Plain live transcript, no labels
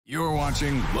You're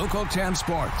watching Local 10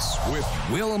 Sports with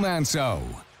Will Manso.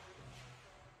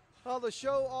 Well, the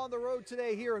show on the road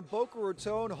today here in Boca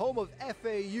Raton, home of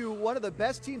FAU, one of the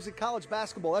best teams in college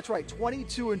basketball. That's right,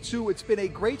 22-2. It's been a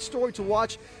great story to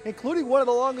watch, including one of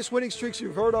the longest winning streaks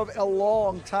you've heard of in a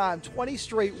long time, 20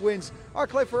 straight wins. Our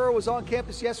Clay Ferrero was on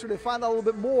campus yesterday to find out a little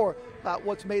bit more about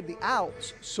what's made the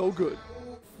Owls so good.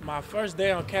 My first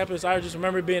day on campus, I just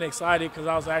remember being excited because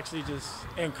I was actually just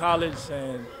in college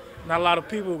and not a lot of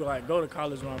people go to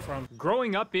college where I'm from.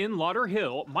 Growing up in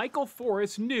Lauderhill, Michael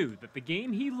Forrest knew that the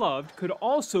game he loved could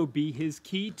also be his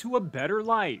key to a better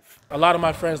life. A lot of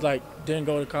my friends didn't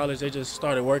go to college, they just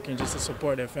started working just to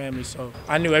support their family. So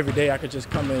I knew every day I could just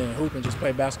come in and hoop and just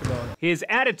play basketball. His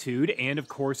attitude and of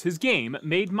course his game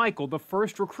made Michael the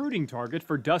first recruiting target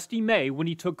for Dusty May when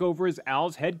he took over as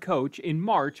Owls head coach in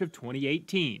March of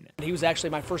 2018. He was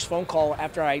actually my first phone call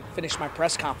after I finished my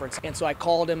press conference. And so I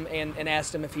called him and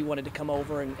asked him if he wanted to come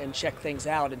over and check things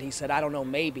out, and he said, I don't know,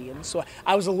 maybe. And so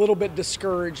I was a little bit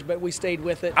discouraged, but we stayed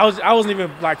with it. I wasn't even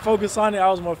focused on it.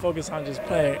 I was more focused on just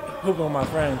playing, hooping with my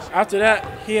friends. After that,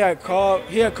 he had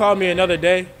called me another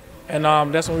day, and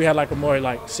that's when we had a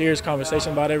more serious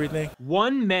conversation about everything.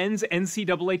 One men's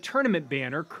NCAA tournament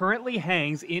banner currently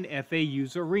hangs in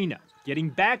FAU's arena. Getting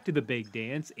back to the big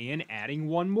dance and adding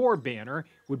one more banner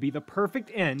would be the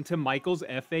perfect end to Michael's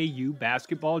FAU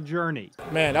basketball journey.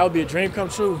 Man, that would be a dream come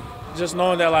true. Just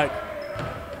knowing that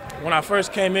when I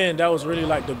first came in, that was really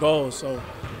the goal. So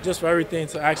just for everything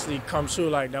to actually come true,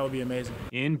 that would be amazing.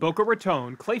 In Boca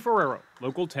Raton, Clay Ferrero,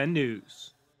 Local 10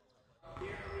 News.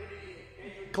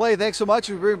 Clay, thanks so much.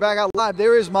 We bring it back out live.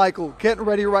 There is Michael getting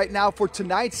ready right now for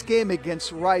tonight's game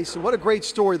against Rice. And what a great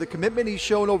story. The commitment he's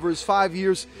shown over his 5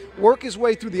 years, work his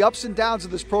way through the ups and downs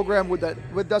of this program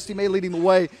with Dusty May leading the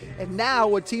way. And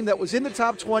now a team that was in the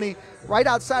top 20, right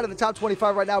outside of the top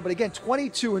 25 right now, but again,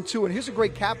 22-2. And here's a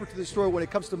great capper to the story when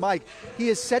it comes to Mike. He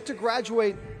is set to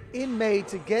graduate in May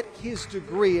to get his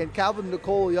degree. And Calvin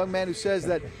Nicole, a young man who says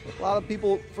that a lot of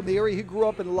people from the area he grew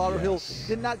up in Lauderhill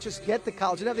did not just get to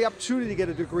college, didn't have the opportunity to get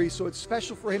a degree. So it's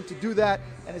special for him to do that,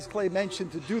 and as Clay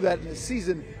mentioned, to do that in a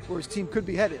season where his team could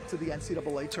be headed to the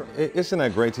NCAA tournament. Isn't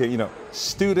that great to hear?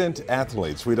 Student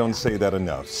athletes, we don't say that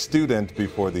enough. Student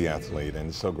before the athlete, and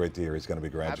it's so great to hear he's going to be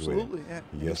graduating. Absolutely, yeah.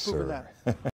 Yes, sir.